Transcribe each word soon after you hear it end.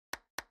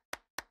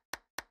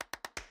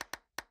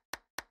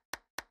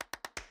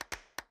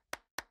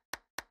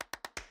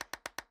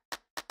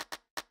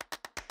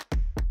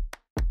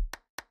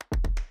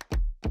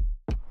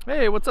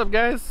Hey, what's up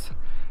guys?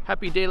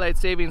 Happy daylight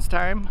savings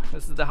time.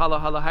 This is the Hala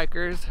Hala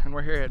Hikers and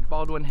we're here at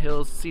Baldwin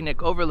Hills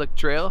Scenic Overlook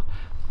Trail.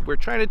 We're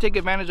trying to take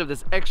advantage of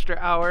this extra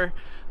hour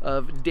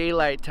of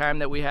daylight time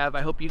that we have.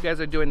 I hope you guys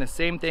are doing the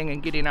same thing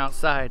and getting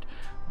outside.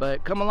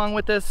 But come along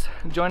with us,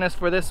 join us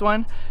for this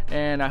one,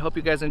 and I hope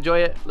you guys enjoy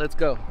it. Let's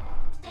go.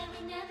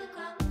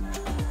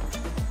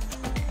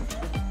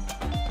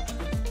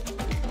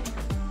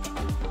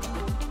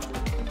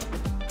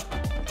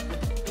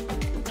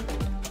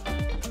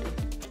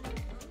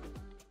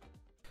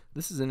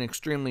 This is an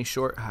extremely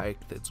short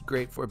hike that's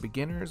great for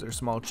beginners or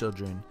small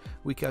children.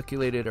 We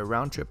calculated a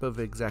round trip of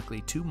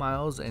exactly 2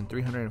 miles and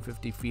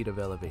 350 feet of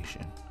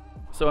elevation.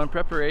 So in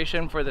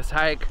preparation for this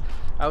hike,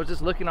 I was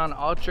just looking on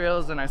All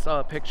Trails and I saw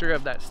a picture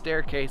of that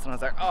staircase and I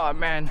was like, oh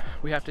man,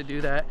 we have to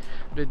do that.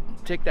 To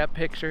take that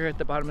picture at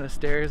the bottom of the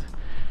stairs.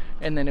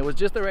 And then it was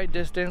just the right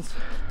distance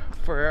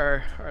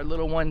for our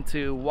little one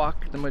to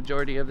walk the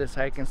majority of this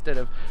hike instead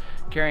of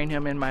carrying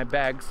him in my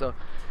bag. So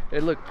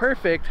it looked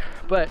perfect,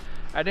 but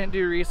I didn't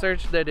do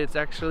research that it's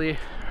actually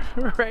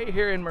right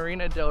here in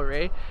Marina Del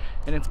Rey,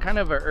 and it's kind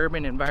of an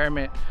urban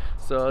environment.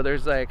 So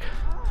there's like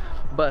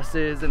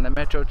buses and the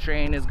metro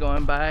train is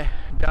going by.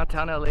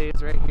 Downtown LA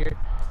is right here.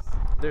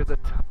 There's a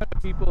ton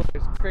of people,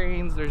 there's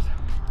cranes, there's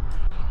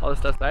all this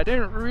stuff. So I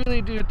didn't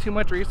really do too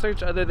much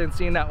research other than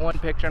seeing that one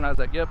picture and I was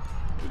like, yep,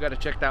 we gotta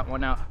check that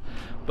one out.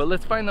 But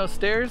let's find those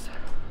stairs,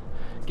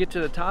 get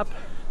to the top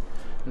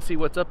and see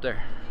what's up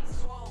there.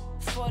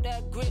 For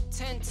that grip,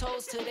 10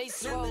 toes till they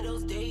swell. Remember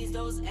those days,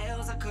 those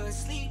L's, I couldn't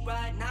sleep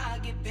right. Now I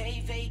get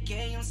paid,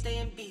 vacay, I'm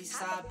staying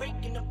B-side.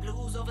 Breaking the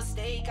blues over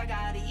steak, I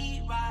gotta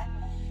eat right.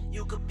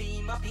 You could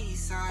be my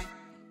peace sign.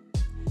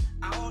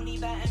 I don't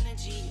need that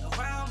energy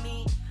around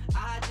me.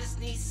 I just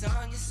need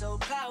sun, you're so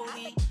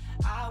cloudy.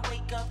 I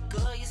wake up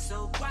good, you're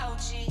so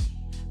grouchy.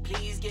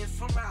 Please get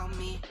from around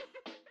me.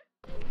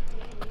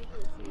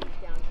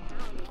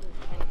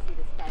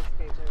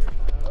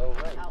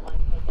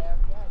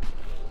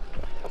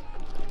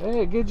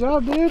 Hey, good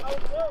job, dude.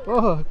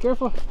 Oh,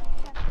 careful.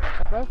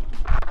 High five.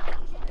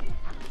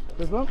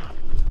 This bump.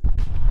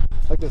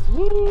 Like this.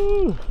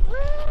 Woo!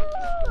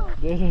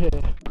 Did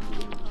it.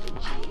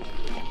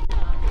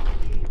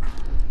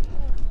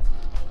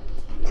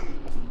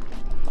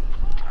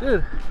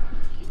 Dude.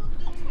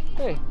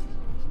 Hey,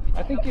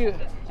 I think you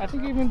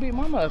even beat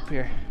Mama up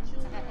here.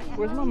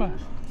 Where's Mama?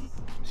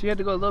 She had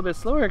to go a little bit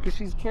slower because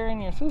she's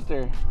carrying your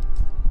sister.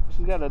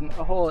 She's got a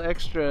whole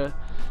extra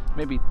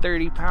maybe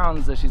 30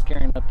 pounds that she's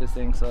carrying up this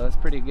thing, so that's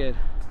pretty good.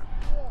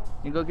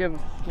 Can you go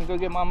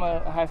give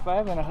Mama a high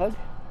five and a hug?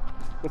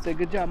 Go say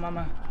good job,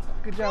 Mama.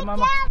 Good job,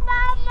 Mama. Good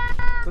job,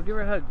 Mama. Go give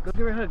her a hug. Go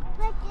give her a hug.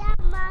 Good job,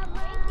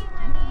 Mama.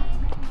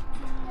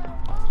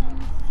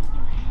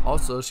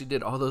 Also, she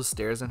did all those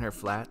stairs in her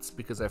flats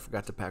because I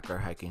forgot to pack our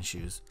hiking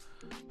shoes.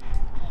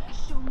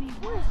 Show me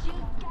what you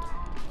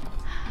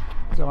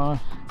got. Good job,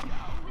 Mama.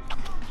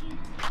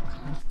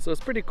 So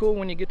it's pretty cool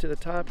when you get to the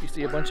top, you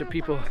see a bunch of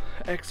people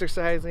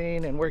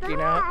exercising and working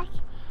out.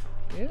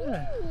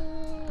 Yeah.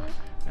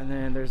 And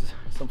then there's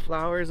some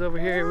flowers over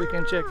here we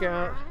can check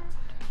out.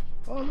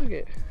 Oh, look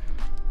at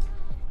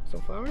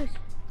some flowers.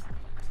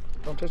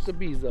 Don't touch the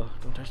bees though.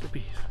 Don't touch the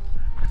bees.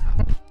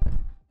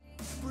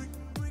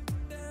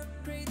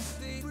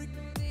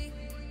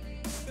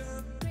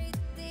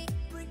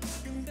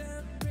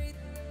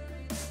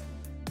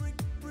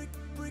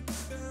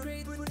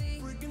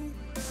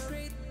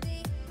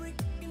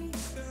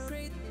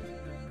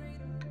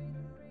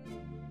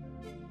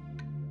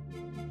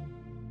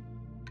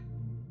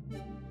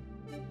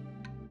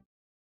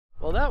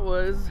 Well, that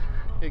was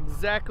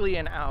exactly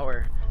an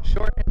hour.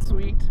 Short and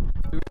sweet.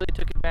 We really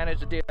took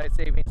advantage of daylight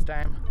savings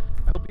time.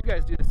 I hope you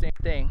guys do the same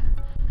thing.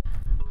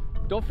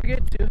 Don't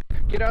forget to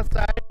get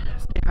outside,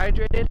 stay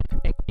hydrated,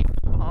 and keep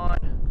on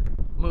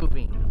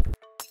moving.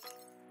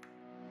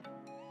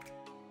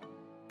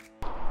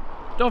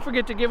 Don't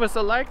forget to give us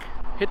a like,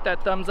 hit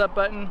that thumbs up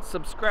button,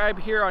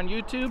 subscribe here on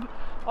YouTube.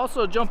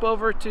 Also jump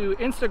over to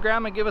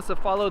Instagram and give us a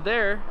follow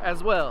there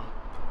as well.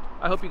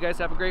 I hope you guys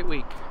have a great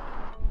week.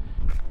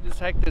 Just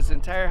hike this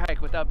entire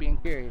hike without being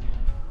carried.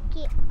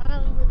 Keep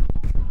on moving.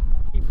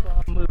 Keep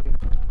on moving.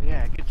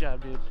 Yeah, good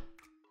job, dude.